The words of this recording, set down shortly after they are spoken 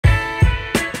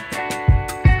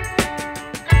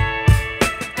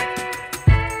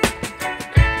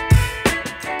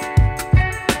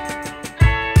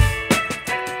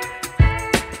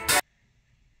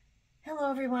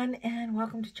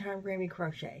welcome to Charm Grammy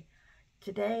Crochet.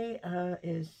 Today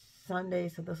is Sunday,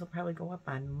 so this will probably go up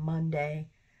on Monday.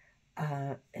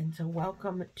 And so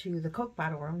welcome to the Coke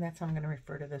Bottle Room. That's how I'm going to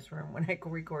refer to this room when I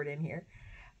record in here.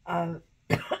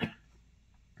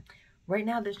 Right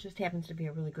now, this just happens to be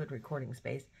a really good recording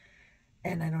space,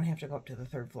 and I don't have to go up to the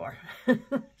third floor.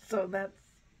 So that's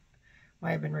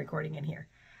why I've been recording in here.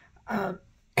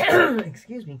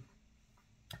 Excuse me.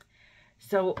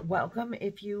 So welcome.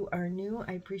 If you are new,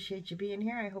 I appreciate you being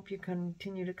here. I hope you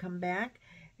continue to come back.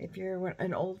 If you're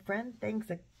an old friend, thanks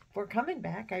for coming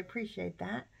back. I appreciate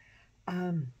that.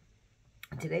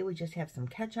 Today we just have some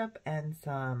catch-up and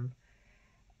some,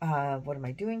 what am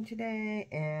I doing today?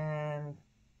 And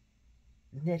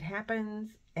Knit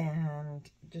Happens and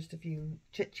just a few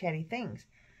chit-chatty things.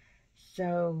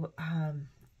 So,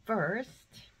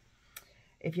 first,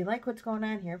 if you like what's going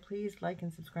on here, please like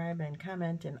and subscribe and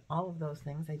comment and all of those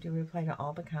things. I do reply to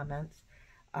all the comments,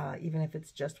 even if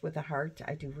it's just with a heart.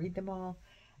 I do read them all.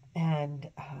 And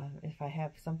if I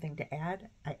have something to add,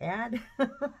 I add,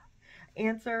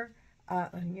 answer,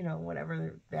 you know,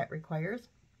 whatever that requires.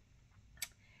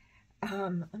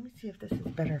 Let me see if this is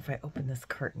better if I open this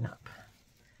curtain up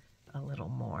a little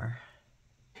more.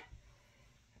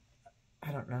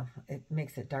 I don't know. It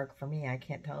makes it dark for me. I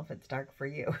can't tell if it's dark for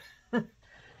you.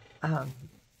 I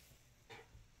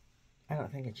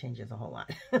don't think it changes a whole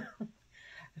lot.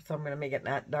 So I'm going to make it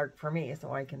not dark for me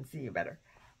so I can see you better.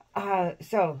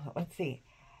 So let's see.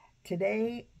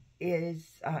 Today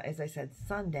is, as I said,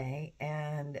 Sunday,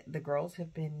 and the girls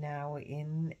have been now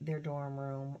in their dorm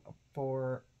room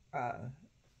for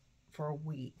a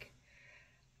week.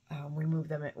 We moved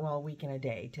them, well, a week and a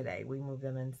day today. We moved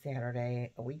them in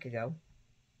Saturday a week ago.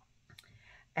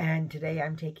 And today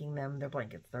I'm taking them their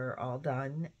blankets. They're all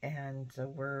done. And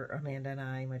so Amanda and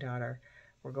I, my daughter,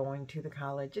 we're going to the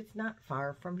college. It's not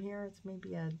far from here. It's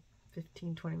maybe a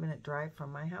 15-20 minute drive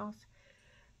from my house.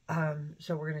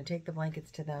 So we're going to take the blankets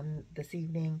to them this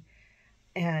evening.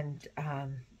 And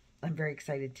I'm very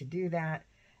excited to do that.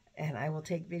 And I will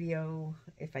take video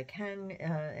if I can,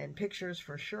 and pictures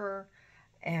for sure.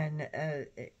 And,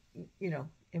 you know,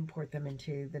 import them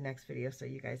into the next video so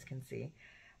you guys can see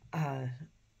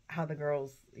how the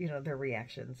girls, you know, their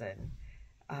reactions and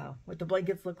what the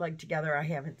blankets look like together. I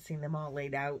haven't seen them all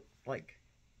laid out, like,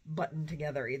 buttoned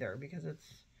together either, because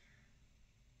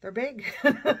they're big.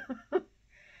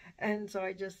 And so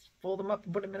I just fold them up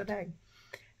and put them in a bag.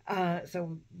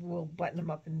 So we'll button them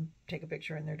up and take a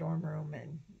picture in their dorm room,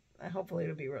 and hopefully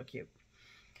it'll be real cute.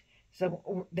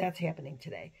 So that's happening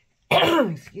today.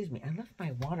 Excuse me, I left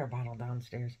my water bottle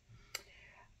downstairs.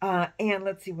 And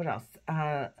let's see what else.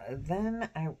 Then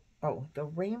the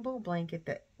rainbow blanket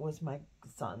that was my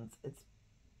son's,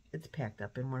 it's packed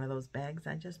up in one of those bags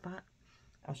I just bought.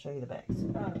 I'll show you the bags.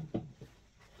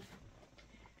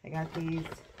 I got these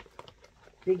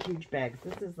big, huge bags.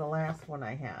 This is the last one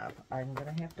I have. I'm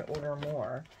going to have to order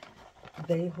more.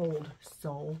 They hold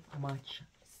so much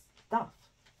stuff.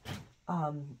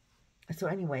 So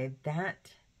anyway, that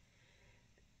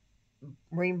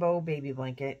rainbow baby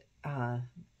blanket,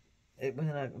 it was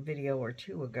in a video or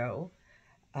two ago.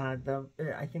 I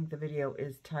think the video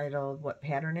is titled, "What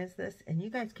Pattern Is This?" And you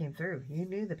guys came through. You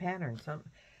knew the pattern. Some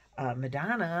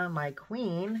Madonna, my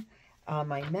queen,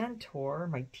 my mentor,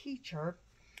 my teacher,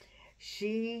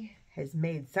 she has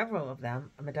made several of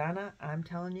them. Madonna, I'm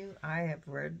telling you, I have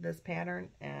read this pattern,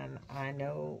 and I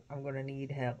know I'm going to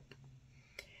need help.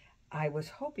 I was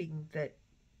hoping that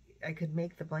I could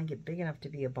make the blanket big enough to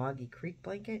be a Boggy Creek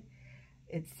blanket.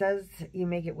 It says you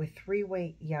make it with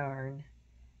 3-weight yarn,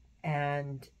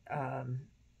 and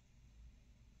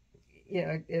you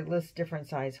know, it lists different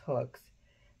size hooks,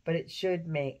 but it should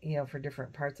make, you know, for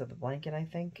different parts of the blanket, I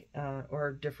think,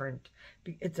 or different.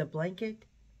 It's a blanket,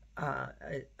 a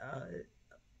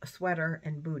sweater,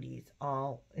 and booties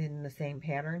all in the same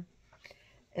pattern,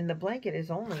 and the blanket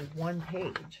is only 1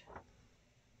 page.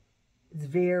 It's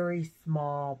very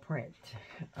small print,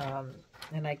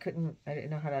 and I didn't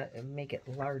know how to make it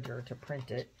larger to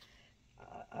print it.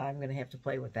 I'm going to have to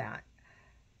play with that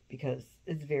because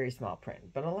it's very small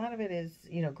print. But a lot of it is,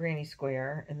 you know, granny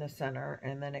square in the center,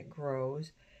 and then it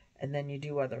grows, and then you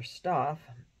do other stuff.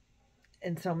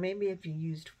 And so maybe if you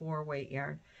used 4-weight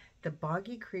yarn, the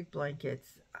Boggy Creek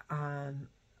blankets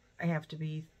have to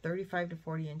be 35 to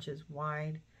 40 inches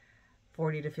wide,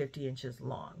 40 to 50 inches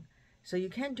long. So you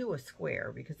can do a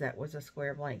square, because that was a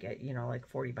square blanket, you know, like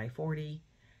 40 by 40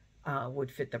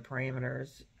 would fit the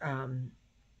parameters.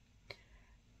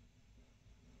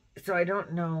 So I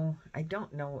don't know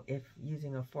if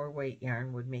using a 4-weight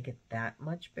yarn would make it that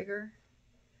much bigger.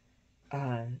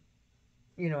 You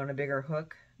know, on a bigger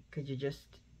hook, could you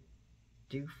just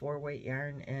do 4-weight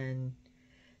yarn, and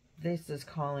this is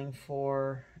calling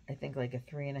for, I think, like a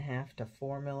 3.5 to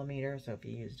 4 millimeter. So if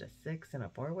you used a 6 and a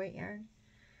 4-weight yarn,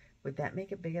 would that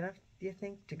make it big enough, do you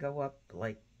think, to go up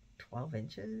like 12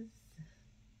 inches?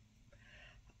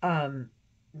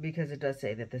 Because it does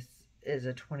say that this is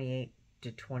a 28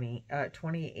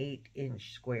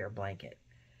 inch square blanket.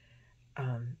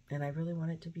 And I really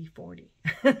want it to be 40.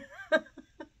 So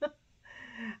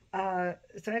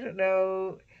I don't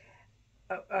know.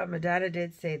 Madonna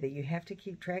did say that you have to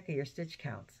keep track of your stitch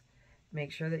counts.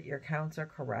 Make sure that your counts are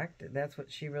correct. That's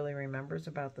what she really remembers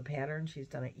about the pattern. She's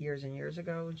done it years and years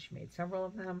ago, and she made several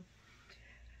of them.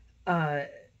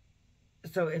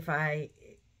 So if I,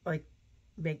 like,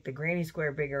 make the granny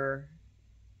square bigger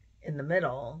in the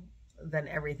middle, then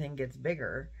everything gets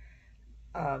bigger.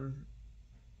 And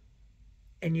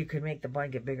you could make the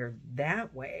blanket bigger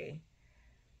that way.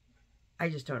 I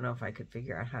just don't know if I could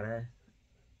figure out how to,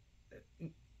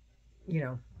 you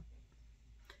know,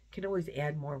 can always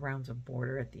add more rounds of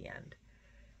border at the end,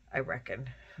 I reckon.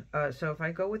 So if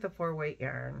I go with a 4-weight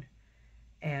yarn,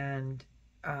 and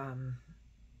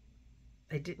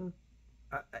I didn't,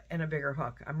 and a bigger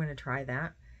hook, I'm going to try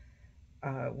that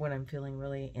when I'm feeling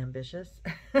really ambitious.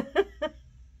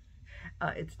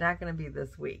 It's not going to be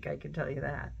this week, I can tell you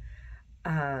that.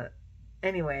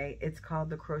 Anyway, it's called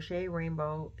the Crochet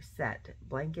Rainbow Set,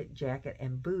 Blanket, Jacket,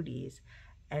 and Booties,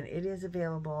 and it is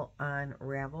available on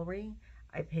Ravelry.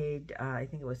 I paid, I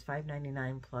think it was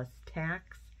 $5.99 plus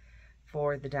tax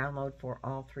for the download for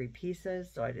all 3 pieces,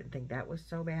 so I didn't think that was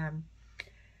so bad.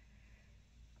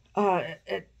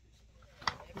 But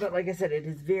like I said, it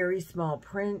is very small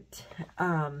print.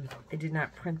 I did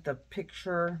not print the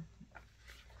picture,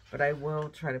 but I will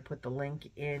try to put the link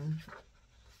in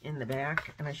the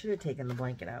back. And I should have taken the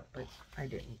blanket out, but I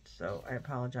didn't, so I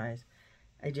apologize.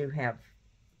 I do have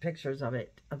pictures of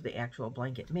it, of the actual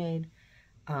blanket made.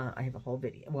 I have a whole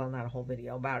video, well, not a whole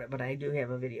video about it, but I do have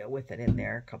a video with it in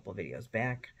there, a couple of videos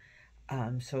back.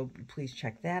 So please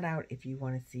check that out if you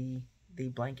want to see the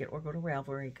blanket, or go to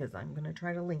Ravelry, because I'm going to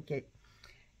try to link it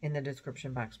in the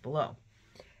description box below.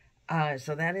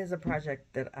 So that is a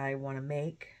project that I want to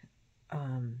make.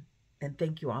 And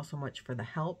thank you all so much for the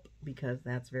help, because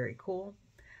that's very cool.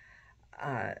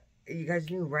 You guys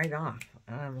knew right off.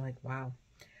 I'm like, wow.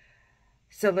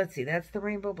 So let's see, that's the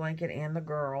rainbow blanket and the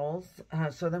girls.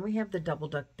 So then we have the Double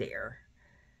Duck Dare.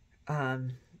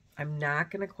 I'm not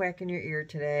going to quack in your ear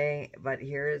today, but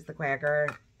here is the quacker.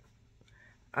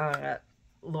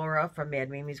 Laura from Mad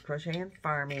Mimi's Crochet and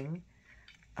Farming.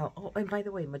 Oh, and by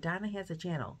the way, Madonna has a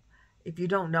channel. If you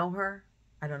don't know her,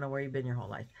 I don't know where you've been your whole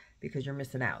life, because you're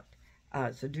missing out.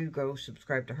 So do go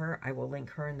subscribe to her. I will link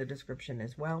her in the description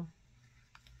as well.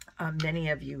 Many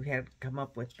of you have come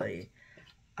up with the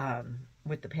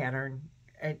pattern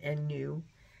and knew,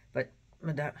 but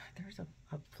Madonna, there's a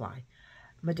fly.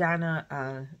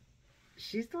 Madonna,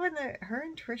 she's the one that, her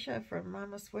and Trisha from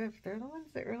Mama Swift, they're the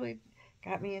ones that really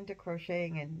got me into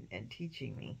crocheting and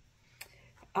teaching me.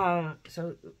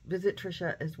 So visit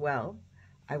Trisha as well.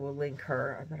 I will link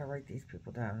her. I better write these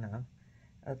people down now.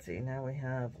 Let's see, now we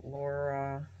have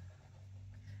Laura,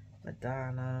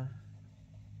 Madonna,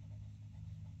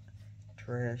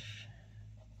 Trish,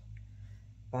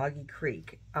 Boggy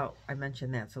Creek. Oh, I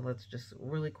mentioned that, so let's just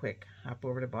really quick hop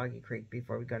over to Boggy Creek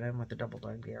before we go down with the Double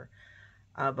Dog Dare.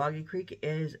 Boggy Creek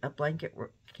is a blanket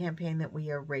campaign that we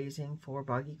are raising for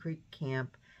Boggy Creek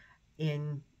Camp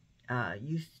in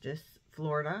Eustis,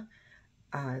 Florida.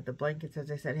 The blankets, as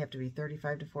I said, have to be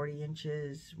 35 to 40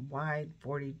 inches wide,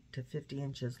 40 to 50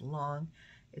 inches long.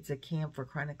 It's a camp for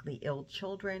chronically ill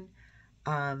children.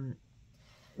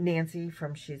 Nancy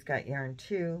from She's Got Yarn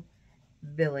Too,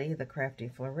 Billy, the Crafty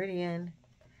Floridian,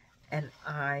 and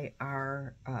I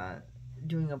are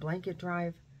doing a blanket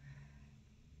drive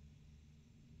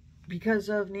because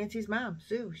of Nancy's mom,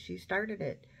 Sue. She started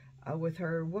it with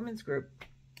her women's group,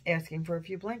 asking for a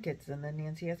few blankets, and then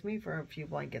Nancy asked me for a few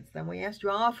blankets. Then we asked you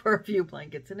all for a few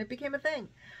blankets, and it became a thing.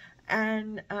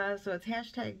 And so it's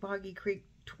hashtag Boggy Creek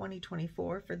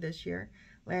 2024 for this year.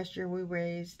 Last year we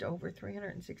raised over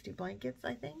 360 blankets,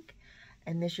 I think.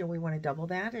 And this year we want to double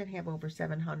that and have over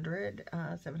 700,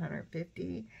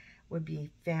 750 would be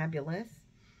fabulous.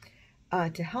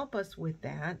 To help us with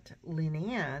that,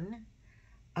 Lynanne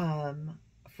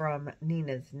from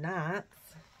Nina's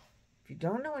Knots. If you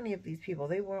don't know any of these people,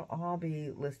 they will all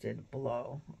be listed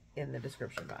below in the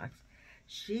description box.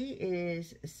 She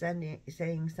is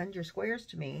saying, send your squares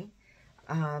to me,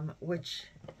 which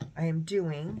I am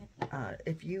doing.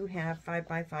 If you have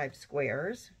 5x5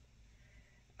 squares,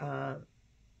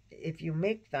 if you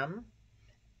make them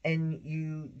and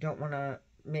you don't want to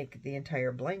make the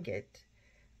entire blanket,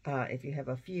 If you have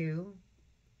a few,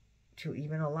 to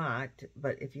even a lot,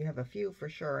 but if you have a few for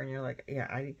sure, and you're like, yeah,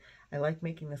 I like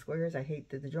making the squares, I hate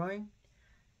the drawing,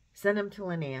 send them to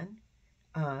Lynanne.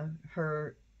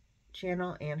 Her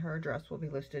channel and her address will be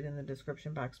listed in the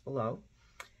description box below,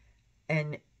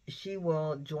 and she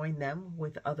will join them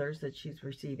with others that she's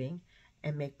receiving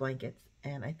and make blankets.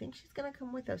 And I think she's going to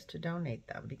come with us to donate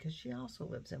them because she also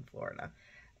lives in Florida,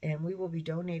 and we will be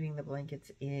donating the blankets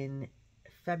in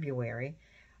February.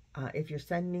 If you're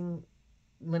sending,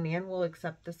 Lynanne will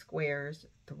accept the squares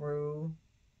through,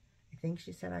 I think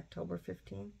she said October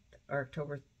 15th or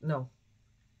October, no,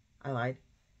 I lied.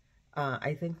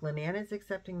 I think Lynanne is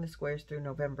accepting the squares through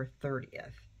November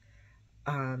 30th.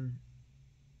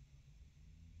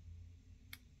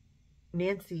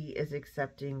 Nancy is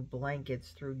accepting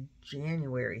blankets through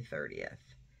January 30th.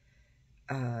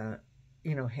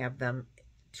 You know, have them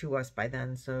to us by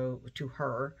then, so to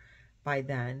her by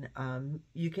then.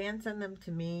 You can send them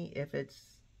to me if it's,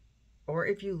 or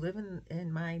if you live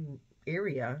in my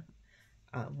area,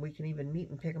 we can even meet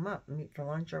and pick them up, meet for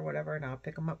lunch or whatever, and I'll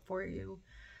pick them up for you.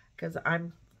 Because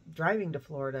I'm driving to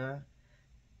Florida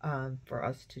for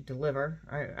us to deliver.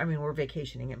 I mean, we're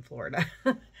vacationing in Florida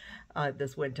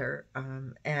this winter,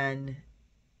 and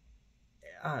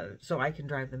so I can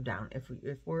drive them down if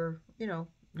we're, you know,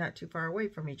 not too far away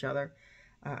from each other.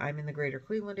 I'm in the greater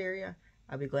Cleveland area.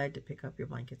 I'll be glad to pick up your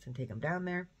blankets and take them down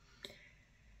there.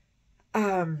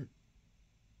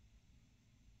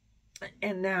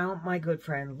 And now my good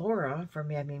friend Laura from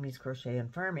Mad Mimi's Crochet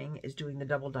and Farming is doing the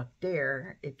Double Duck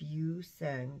Dare. If you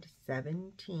send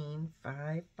 17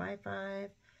 5x5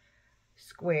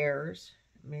 squares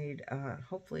made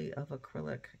hopefully of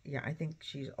acrylic. Yeah, I think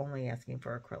she's only asking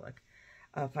for acrylic.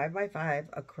 5x5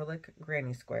 acrylic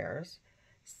granny squares.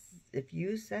 If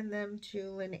you send them to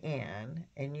Lynanne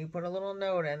and you put a little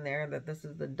note in there that this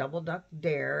is the Double Duck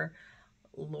Dare,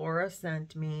 Laura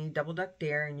sent me Double Duck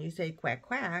Dare, and you say quack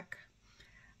quack,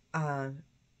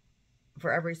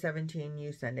 for every 17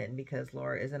 you send in, because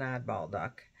Laura is an oddball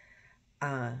duck.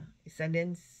 Send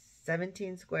in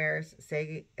 17 squares,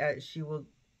 say she will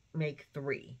make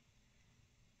 3,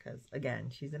 because again,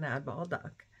 she's an oddball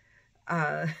duck.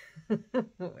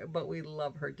 But we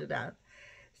love her to death.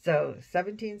 So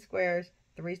 17 squares,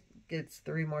 3 gets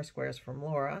 3 more squares from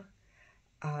Laura.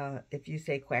 If you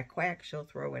say quack quack, she'll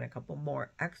throw in a couple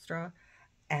more extra,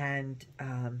 and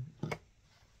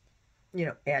you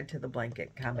know, add to the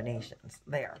blanket combinations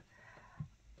there.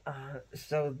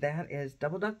 So that is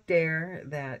Double Duck Dare.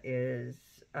 That is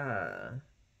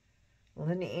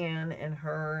Lynanne and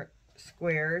her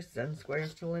squares. Send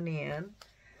squares to Lynanne.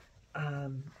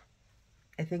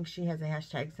 I think she has a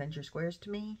hashtag send your squares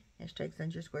to me. Hashtag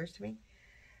send your squares to me.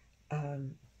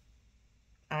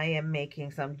 I am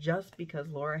making some just because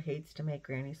Laura hates to make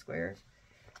granny squares.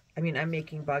 I mean, I'm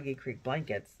making Boggy Creek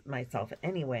blankets myself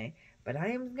anyway, but I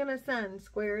am going to send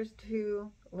squares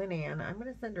to Lynanne. I'm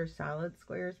going to send her solid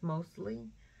squares mostly,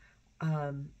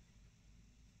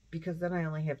 because then I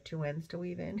only have 2 ends to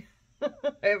weave in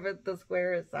if the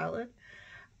square is solid.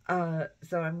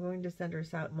 So I'm going to send her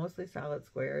mostly solid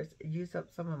squares, use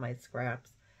up some of my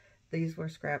scraps. These were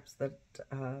scraps that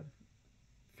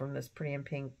from this Pretty in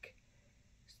Pink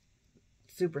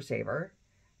Super Saver,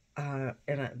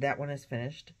 and that one is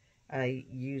finished. I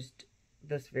used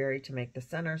this Very to make the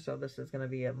center, so this is going to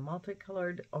be a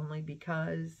multicolored only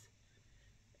because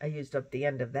I used up the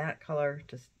end of that color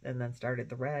and then started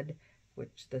the red,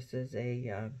 which this is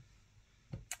a,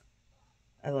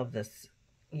 I love this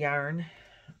yarn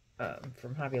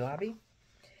from Hobby Lobby.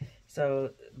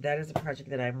 So that is a project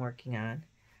that I'm working on.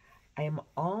 I am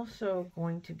also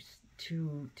going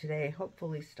to today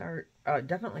hopefully start,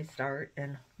 definitely start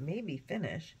and maybe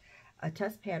finish a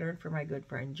test pattern for my good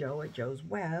friend Joe at Joe's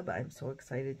Web. I'm so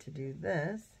excited to do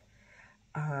this.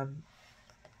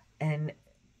 And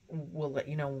we'll let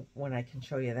you know when I can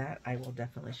show you that. I will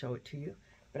definitely show it to you.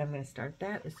 But I'm going to start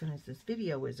that as soon as this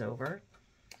video is over.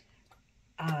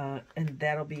 And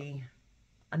that'll be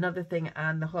another thing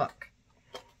on the hook.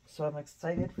 So I'm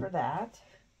excited for that.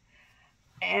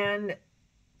 And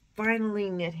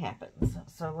finally, knit happens.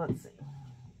 So let's see.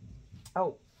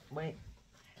 Oh, wait.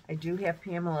 I do have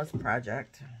Pamela's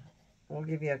project. We'll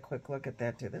give you a quick look at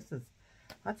that too. This is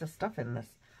lots of stuff in this.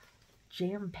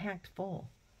 Jam-packed full.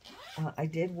 I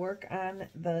did work on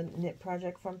the knit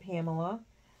project from Pamela.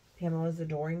 Pamela's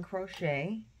Adoring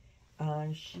Crochet.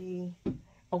 Oh,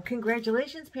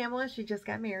 congratulations, Pamela. She just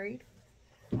got married.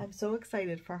 I'm so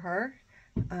excited for her.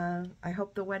 I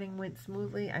hope the wedding went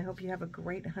smoothly. I hope you have a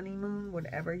great honeymoon,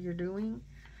 whatever you're doing.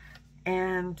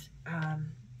 And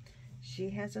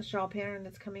she has a shawl pattern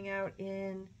that's coming out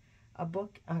in a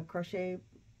book, a crochet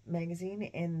magazine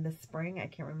in the spring. I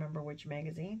can't remember which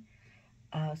magazine.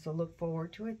 So look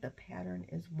forward to it. The pattern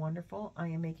is wonderful. I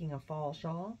am making a fall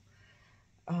shawl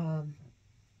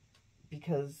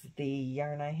because the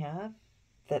yarn I have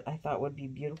that I thought would be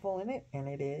beautiful in it, and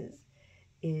it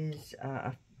is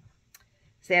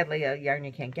sadly a yarn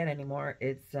you can't get anymore.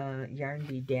 It's Yarn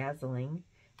Bedazzling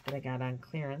that I got on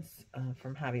clearance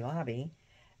from Hobby Lobby,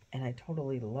 and I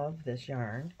totally love this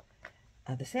yarn.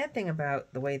 The sad thing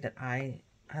about the way that I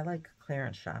like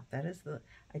clearance shop,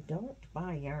 I don't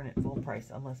buy yarn at full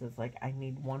price unless it's like I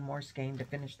need one more skein to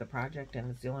finish the project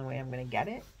and it's the only way I'm going to get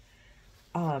it.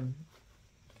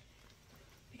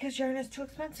 Because yarn is too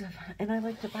expensive and I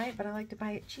like to buy it, but I like to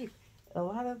buy it cheap. A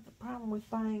lot of the problem with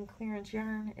buying clearance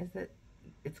yarn is that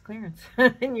it's clearance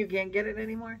and you can't get it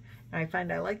anymore. And I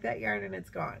find I like that yarn and it's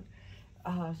gone.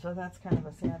 So that's kind of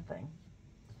a sad thing.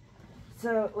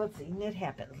 So let's see, knit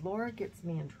happens. Laura gets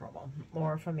me in trouble.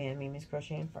 Laura from Mimi's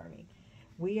Crochet and Farming.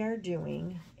 We are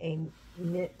doing a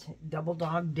knit double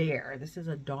dog dare. This is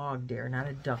a dog dare, not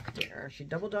a duck dare. She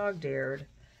double dog dared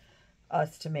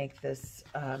us to make this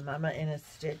Mama in a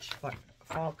Stitch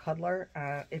Fall Cuddler.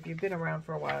 If you've been around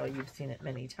for a while, you've seen it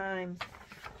many times.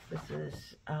 This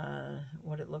is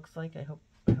what it looks like. I hope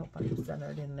I'm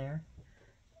centered in there.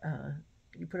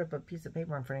 You put up a piece of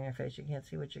paper in front of your face, you can't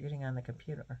see what you're getting on the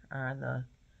computer.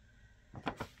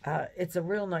 It's a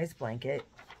real nice blanket.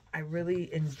 I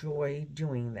really enjoy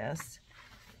doing this.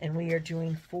 And we are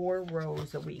doing 4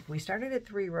 rows a week. We started at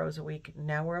 3 rows a week.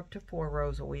 Now we're up to 4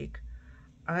 rows a week.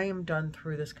 I am done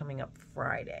through this coming up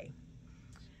Friday.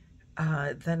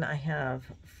 Then I have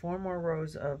 4 more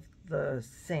rows of the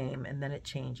same, and then it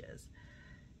changes.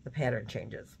 The pattern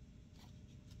changes.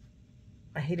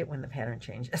 I hate it when the pattern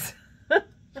changes.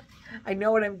 I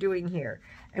know what I'm doing here.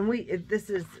 And this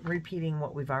is repeating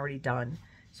what we've already done.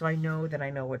 So I know that I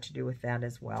know what to do with that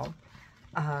as well.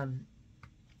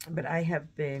 But I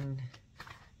have been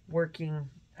working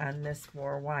on this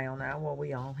for a while now. Well,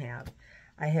 we all have.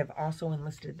 I have also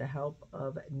enlisted the help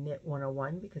of Knit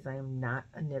 101 because I am not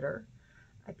a knitter.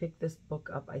 I picked this book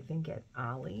up, I think, at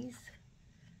Ollie's.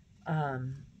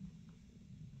 And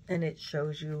it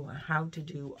shows you how to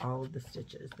do all of the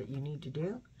stitches that you need to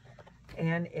do.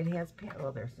 And it has,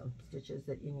 well, there's some stitches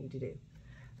that you need to do.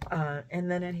 And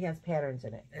then it has patterns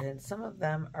in it. And some of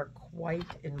them are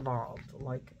quite involved.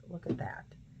 Like, look at that.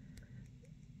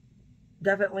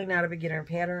 Definitely not a beginner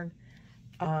pattern.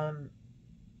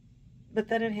 But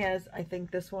then it has, I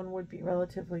think this one would be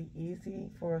relatively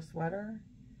easy for a sweater.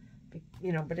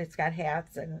 You know, but it's got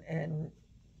hats and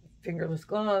fingerless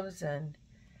gloves and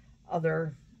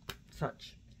other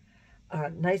such.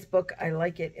 Nice book. I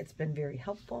like it. It's been very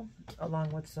helpful, along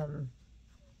with some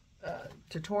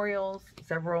tutorials,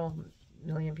 several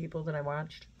million people that I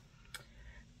watched.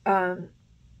 And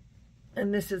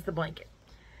this is the blanket.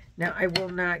 Now, I will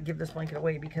not give this blanket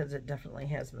away because it definitely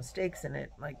has mistakes in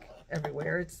it, like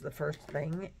everywhere. It's the first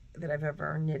thing that I've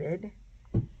ever knitted,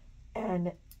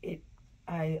 and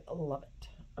I love it.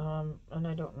 And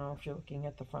I don't know if you're looking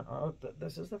at the front. Oh,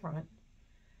 this is the front.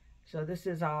 So this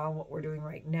is all what we're doing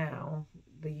right now.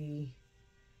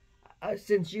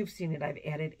 Since you've seen it, I've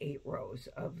added 8 rows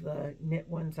of the knit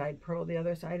one side, purl the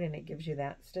other side, and it gives you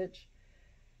that stitch,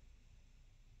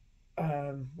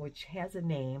 which has a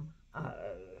name,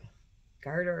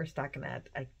 garter or stockinette.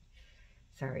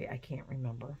 Sorry, I can't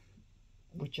remember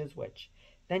which is which.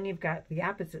 Then you've got the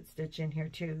opposite stitch in here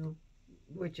too,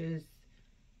 which is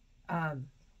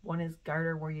one is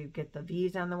garter where you get the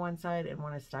V's on the one side, and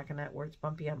one is stockinette where it's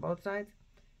bumpy on both sides,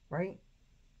 right?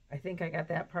 I think I got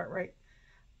that part right.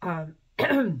 But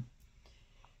I'm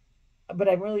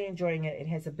really enjoying it. It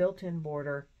has a built-in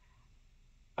border.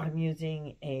 I'm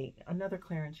using another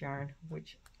clearance yarn,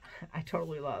 which I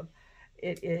totally love.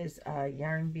 It is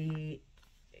Yarn Bee,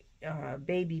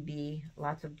 Baby Bee,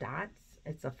 lots of dots.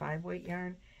 It's a 5-weight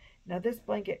yarn. Now this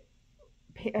blanket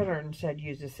pattern said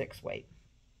use a 6-weight.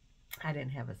 I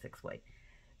didn't have a 6-weight.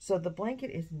 So the blanket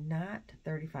is not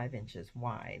 35 inches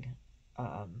wide.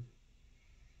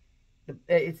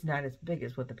 It's not as big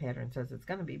as what the pattern says it's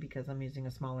going to be because I'm using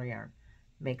a smaller yarn.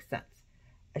 Makes sense.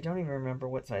 I don't even remember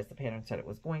what size the pattern said it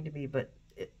was going to be, but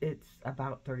it's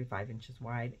about 35 inches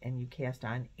wide, and you cast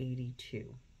on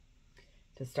 82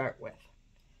 to start with.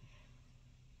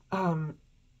 And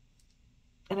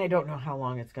I don't know how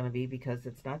long it's going to be because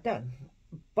it's not done,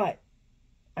 but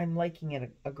I'm liking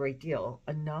it a great deal,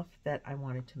 enough that I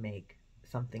wanted to make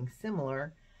something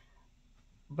similar.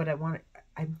 But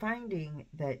I'm finding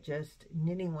that just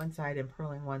knitting one side and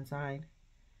purling one side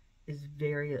is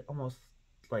very, almost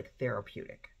like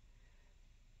therapeutic.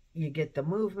 you get the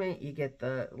movement, you get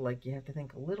the, like, you have to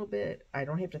think a little bit. I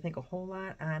don't have to think a whole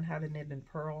lot on how to knit and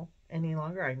purl any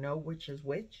longer. I know which is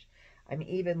which. I'm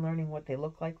even learning what they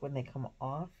look like when they come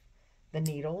off the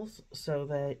needles, so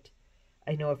that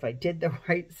I know if I did the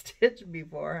right stitch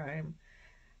before I'm,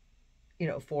 you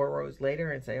know, 4 rows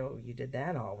later and say, oh, you did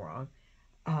that all wrong.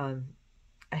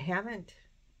 I haven't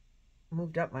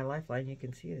moved up my lifeline. You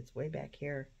can see it's way back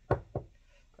here,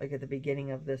 like at the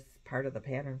beginning of this part of the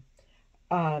pattern.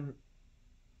 I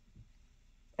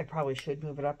probably should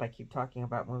move it up. I keep talking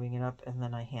about moving it up, and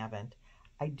then I haven't.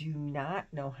 I do not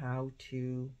know how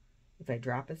to, if I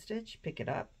drop a stitch, pick it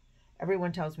up.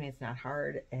 Everyone tells me it's not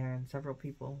hard, and several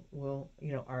people will,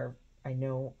 you know, I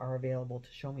know are available to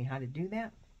show me how to do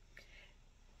that.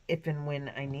 If and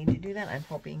when I need to do that, I'm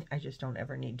hoping I just don't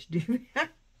ever need to do that.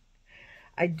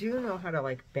 I do know how to,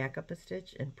 like, back up a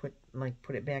stitch and put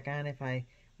it back on if I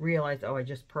realize, oh, I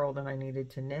just purled and I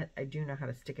needed to knit. I do know how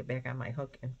to stick it back on my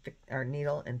hook and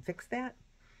needle and fix that.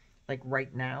 Like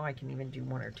right now, I can even do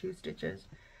 1 or 2 stitches.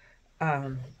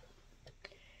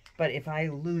 But if I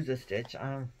lose a stitch,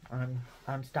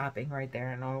 I'm stopping right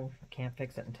there, and I can't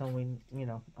fix it until we, you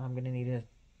know, I'm gonna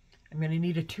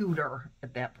need a tutor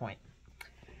at that point.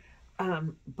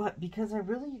 But because I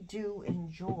really do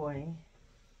enjoy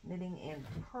knitting and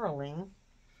purling,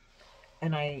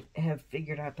 and I have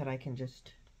figured out that I can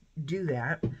just do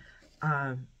that,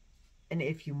 and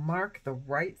if you mark the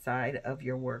right side of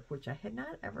your work, which I had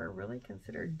not ever really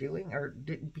considered doing, or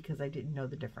didn't, because I didn't know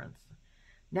the difference.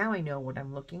 Now I know what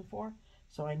I'm looking for,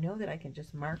 so I know that I can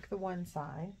just mark the one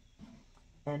side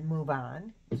and move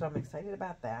on. So I'm excited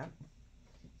about that,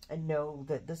 and know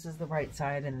that this is the right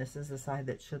side and this is the side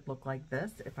that should look like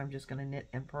this if I'm just going to knit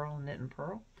and purl and knit and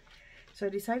purl. So I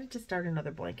decided to start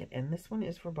another blanket, and this one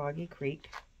is for Boggy Creek.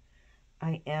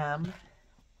 I am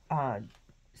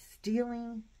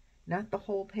stealing, not the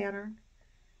whole pattern.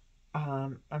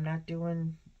 I'm not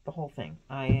doing the whole thing.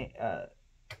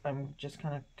 I'm just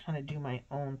kind of do my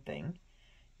own thing.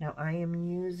 Now I am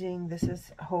using, this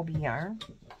is Hobie yarn,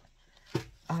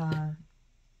 and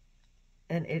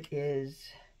it is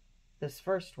this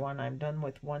first one. I'm done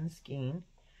with 1 skein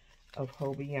of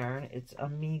Hobie yarn. It's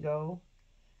Amigo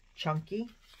Chunky,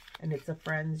 and it's a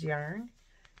friend's yarn.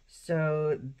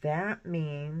 So that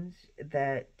means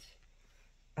that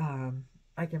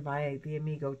I can buy the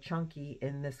Amigo Chunky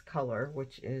in this color,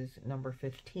 which is number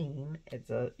 15. It's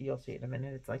you'll see it in a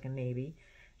minute, it's like a navy.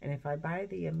 And if I buy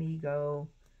the Amigo,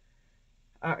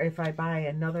 if I buy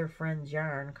another friend's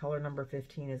yarn, color number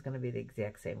 15 is going to be the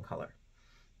exact same color.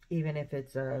 Even if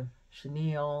it's a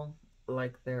chenille,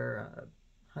 like their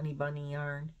Honey Bunny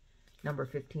yarn, number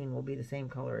 15 will be the same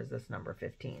color as this number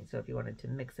 15. So if you wanted to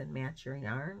mix and match your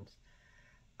yarns,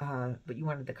 but you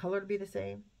wanted the color to be the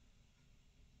same,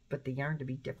 but the yarn to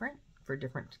be different for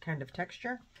different kind of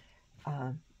texture,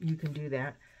 you can do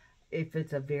that. If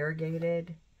it's a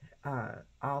variegated,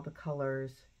 all the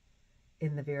colors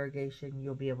in the variegation,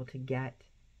 you'll be able to get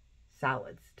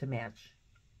solids to match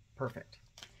perfect.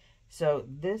 So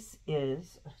this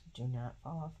is, do not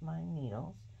fall off my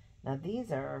needles. Now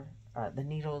these are the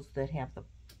needles that have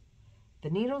the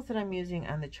needles that I'm using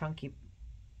on the Chunky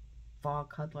Fall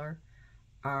Cuddler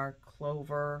are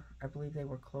clover. I believe they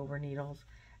were clover needles,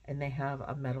 and they have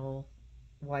a metal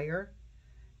wire.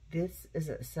 This is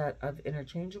a set of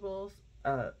interchangeables.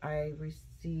 I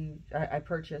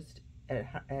purchased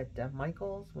at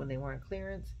Michael's when they were on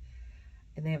clearance,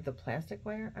 and they have the plastic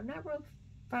wire. I'm not real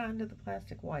fond of the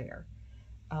plastic wire.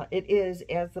 It is,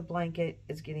 as the blanket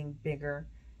is getting bigger,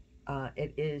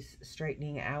 it is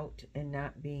straightening out and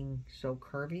not being so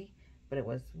curvy, but it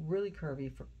was really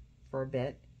curvy for a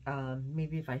bit.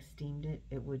 Maybe if I steamed it,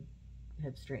 it would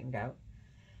have straightened out.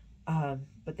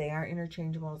 But they are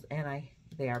interchangeables, and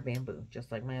they are bamboo,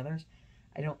 just like my others.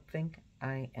 I don't think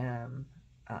I am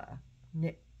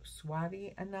knit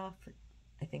swabby enough,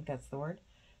 I think that's the word,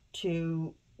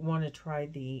 to want to try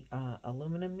the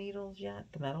aluminum needles yet,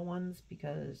 the metal ones,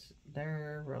 because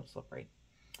they're real slippery.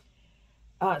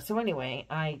 So anyway,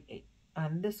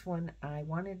 on this one, I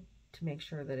wanted to make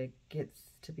sure that it gets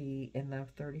to be in the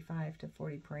 35 to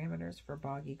 40 parameters for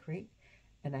Boggy Creek,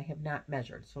 and I have not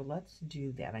measured. So let's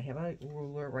do that. I have a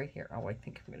ruler right here. Oh, I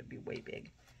think I'm going to be way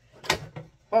big.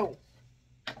 Oh!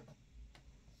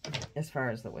 As far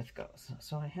as the width goes.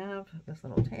 So I have this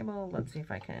little table. Let's see if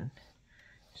I can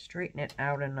straighten it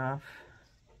out enough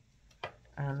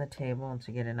on the table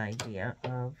to get an idea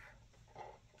of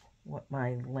what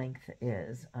my length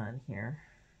is on here.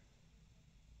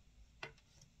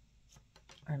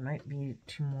 I might be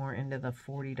more into the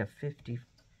 40 to 50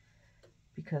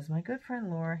 because my good friend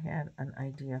Laura had an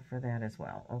idea for that as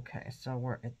well. Okay, so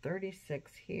we're at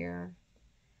 36 here.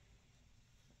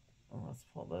 Let's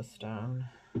pull this down.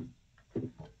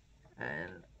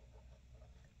 And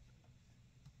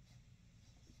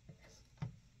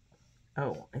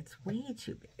oh, it's way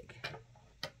too big.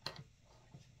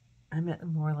 I'm at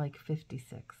more like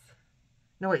 56.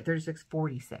 No, wait, 36,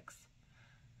 46.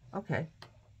 Okay.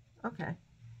 Okay.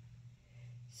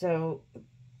 So,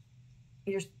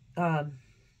 here's, my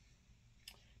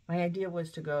idea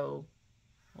was to go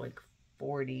like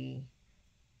 40,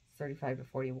 35 to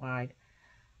 40 wide.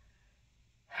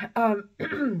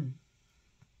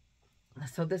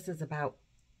 So this is about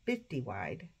 50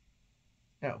 wide.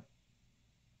 No.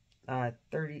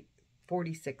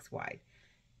 46 wide.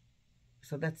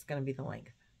 So that's going to be the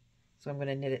length. So I'm going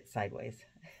to knit it sideways.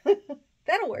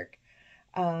 That'll work.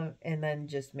 And then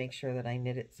just make sure that I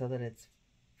knit it so that it's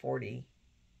 40,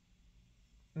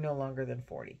 no longer than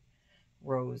 40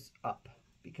 rows up.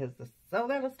 Because so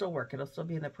that'll still work. It'll still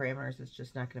be in the parameters. It's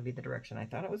just not going to be the direction I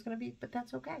thought it was going to be, but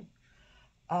that's okay.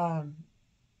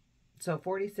 So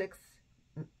 46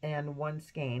 and 1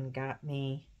 skein got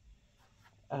me,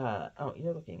 oh,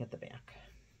 you're looking at the back.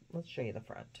 Let's show you the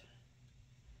front.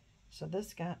 So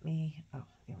this got me, oh,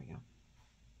 there we go.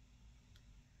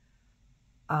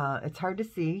 It's hard to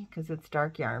see because it's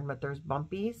dark yarn, but there's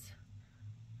bumpies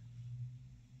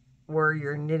where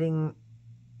you're knitting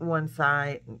one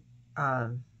side,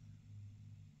 no,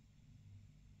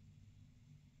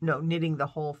 knitting the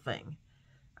whole thing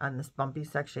on this bumpy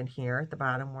section here at the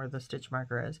bottom where the stitch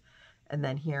marker is. And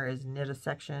then here is knit a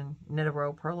section, knit a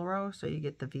row, purl a row, so you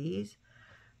get the V's.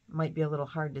 Might be a little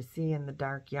hard to see in the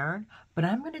dark yarn, but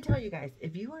I'm going to tell you guys,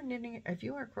 if you are knitting, if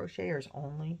you are crocheters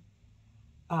only,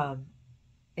 and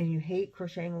you hate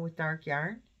crocheting with dark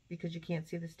yarn because you can't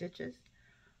see the stitches,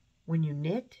 when you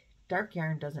knit, dark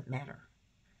yarn doesn't matter,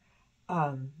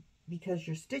 because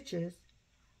your stitches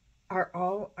are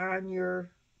all on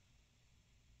your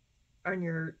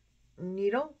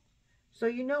needle, so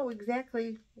you know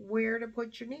exactly where to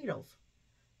put your needles.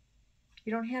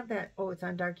 You don't have that, oh, it's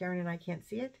on dark yarn and I can't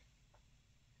see it.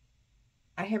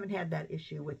 I haven't had that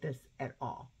issue with this at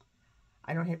all.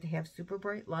 I don't have to have super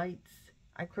bright lights.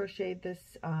 I crocheted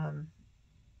this,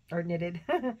 or knitted.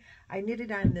 I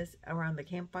knitted on this around the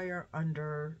campfire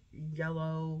under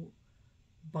yellow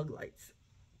bug lights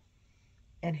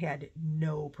and had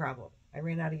no problem. I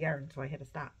ran out of yarn, so I had to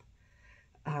stop.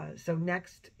 So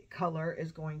next color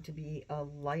is going to be a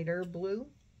lighter blue.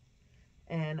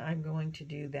 And I'm going to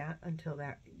do that until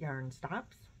that yarn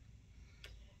stops.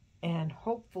 And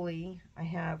hopefully I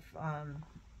have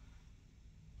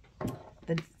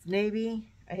the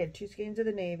navy. I had 2 skeins of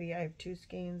the navy. I have 2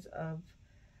 skeins of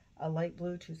a light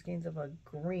blue, 2 skeins of a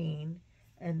green,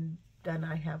 and then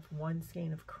I have 1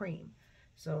 skein of cream.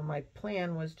 So my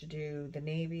plan was to do the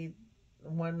navy,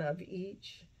 1 of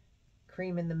each,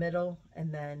 cream in the middle,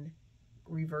 and then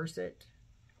reverse it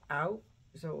out.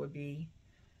 So it would be,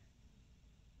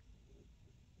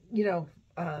 you know,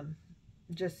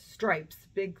 just stripes,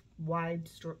 big wide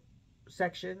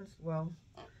sections. Well,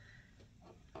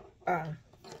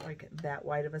 like that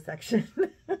wide of a section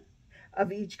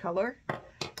of each color,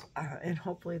 and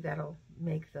hopefully that'll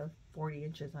make the 40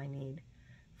 inches I need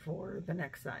for the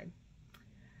next side.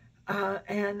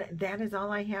 And that is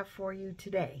all I have for you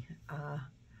today.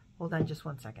 Hold on just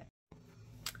 1 second.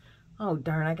 Oh,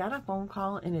 darn, I got a phone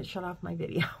call and it shut off my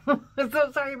video.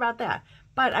 So sorry about that.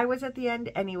 But I was at the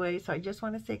end anyway, so I just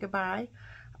want to say goodbye.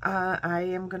 I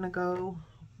am going to go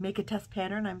make a test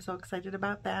pattern. I'm so excited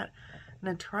about that. I'm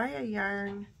going to try a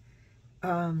yarn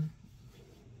that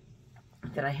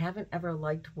I haven't ever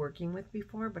liked working with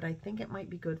before, but I think it might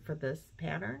be good for this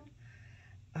pattern.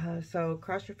 So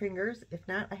cross your fingers. If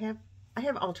not, I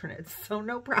have alternates, so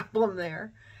no problem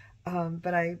there.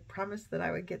 But I promised that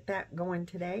I would get that going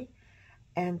today.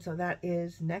 And so that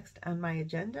is next on my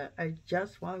agenda. I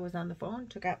just, while I was on the phone,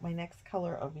 took out my next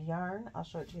color of yarn. I'll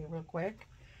show it to you real quick.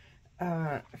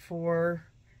 For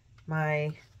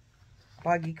my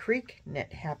Boggy Creek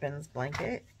Knit Happens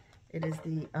blanket. It is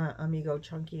the Amigo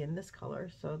Chunky in this color.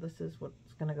 So this is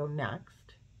what's going to go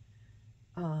next.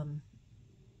 And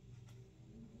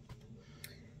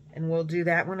we'll do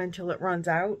that one until it runs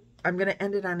out. I'm going to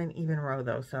end it on an even row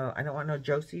though, so I don't want no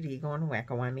Joe CD going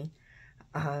wacko on me.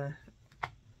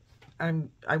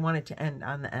 I want it to end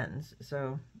on the ends,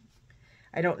 so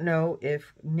I don't know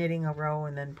if knitting a row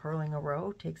and then purling a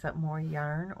row takes up more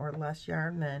yarn or less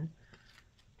yarn than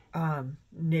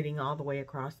knitting all the way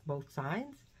across both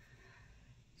sides.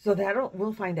 So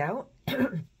we'll find out.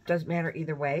 Doesn't matter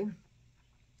either way.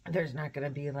 There's not going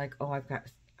to be like, oh,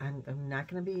 I'm not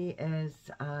going to be as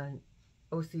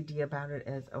OCD about it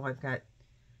as, oh, I've got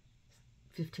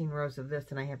 15 rows of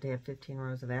this and I have to have 15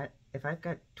 rows of that. If I've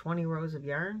got 20 rows of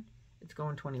yarn, it's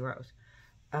going 20 rows.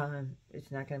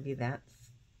 It's not going to be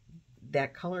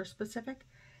that color specific.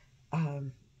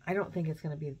 I don't think it's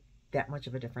going to be that much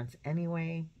of a difference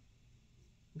anyway,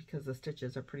 because the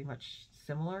stitches are pretty much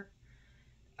similar.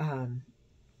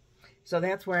 So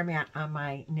that's where I'm at on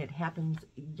my Knit Happens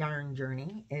yarn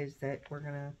journey, is that we're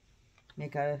gonna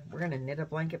knit a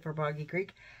blanket for Boggy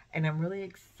Creek, and I'm really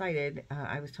excited.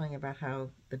 I was telling you about how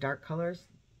the dark colors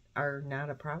are not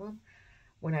a problem.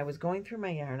 When I was going through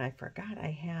my yarn, I forgot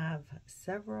I have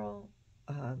several.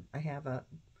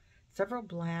 Several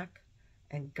black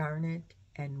and garnet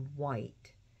and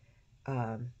white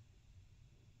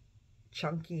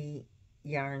chunky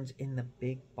yarns in the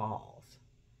big balls,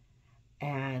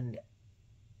 and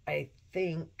I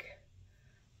think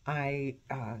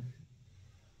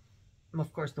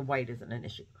of course the white isn't an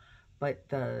issue, but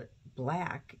the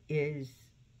black is,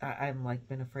 I'm like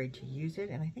been afraid to use it,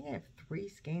 and I think I have 3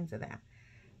 skeins of that.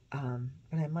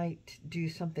 But I might do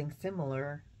something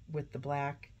similar with the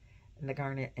black and the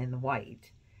garnet and the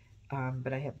white.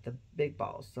 But I have the big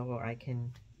balls, so I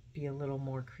can be a little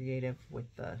more creative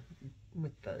with the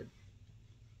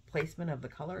placement of the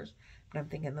colors. But I'm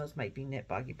thinking those might be knit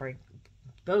Boggy Break.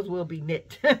 Those will be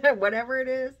knit. Whatever it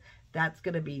is, that's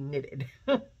going to be knitted.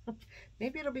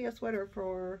 Maybe it'll be a sweater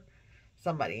for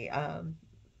somebody.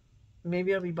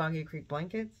 Maybe it'll be Boggy Creek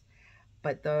blankets.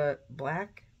 But the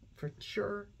black, for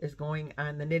sure, is going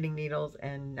on the knitting needles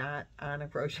and not on a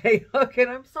crochet hook. And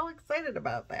I'm so excited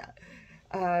about that.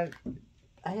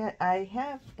 I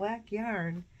have black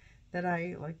yarn that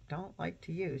I don't like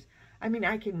to use. I mean,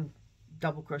 I can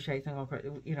double crochet, single crochet,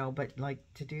 you know, but like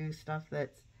to do stuff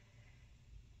that's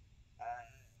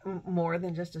more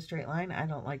than just a straight line, I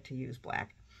don't like to use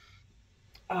black.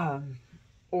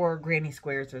 Or granny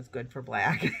squares is good for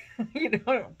black. You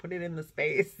know, put it in the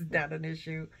space, not an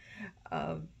issue.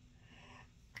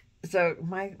 So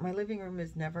my living room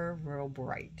is never real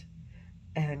bright.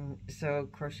 And so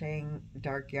crocheting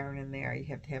dark yarn in there, you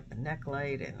have to have the neck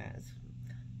light, and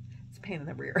it's a pain in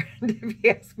the rear end. If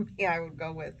you ask me, I would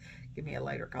go with, give me a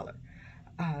lighter color.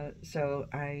 So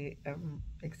I am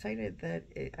excited that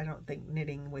I don't think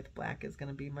knitting with black is going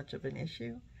to be much of an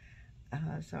issue.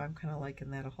 So I'm kind of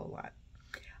liking that a whole lot.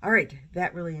 All right,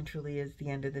 that really and truly is the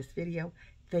end of this video.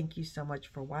 Thank you so much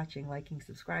for watching, liking,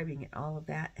 subscribing, and all of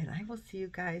that. And I will see you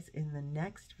guys in the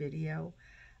next video.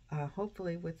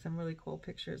 Hopefully with some really cool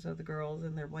pictures of the girls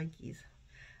and their blankies.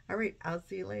 All right, I'll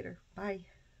see you later. Bye.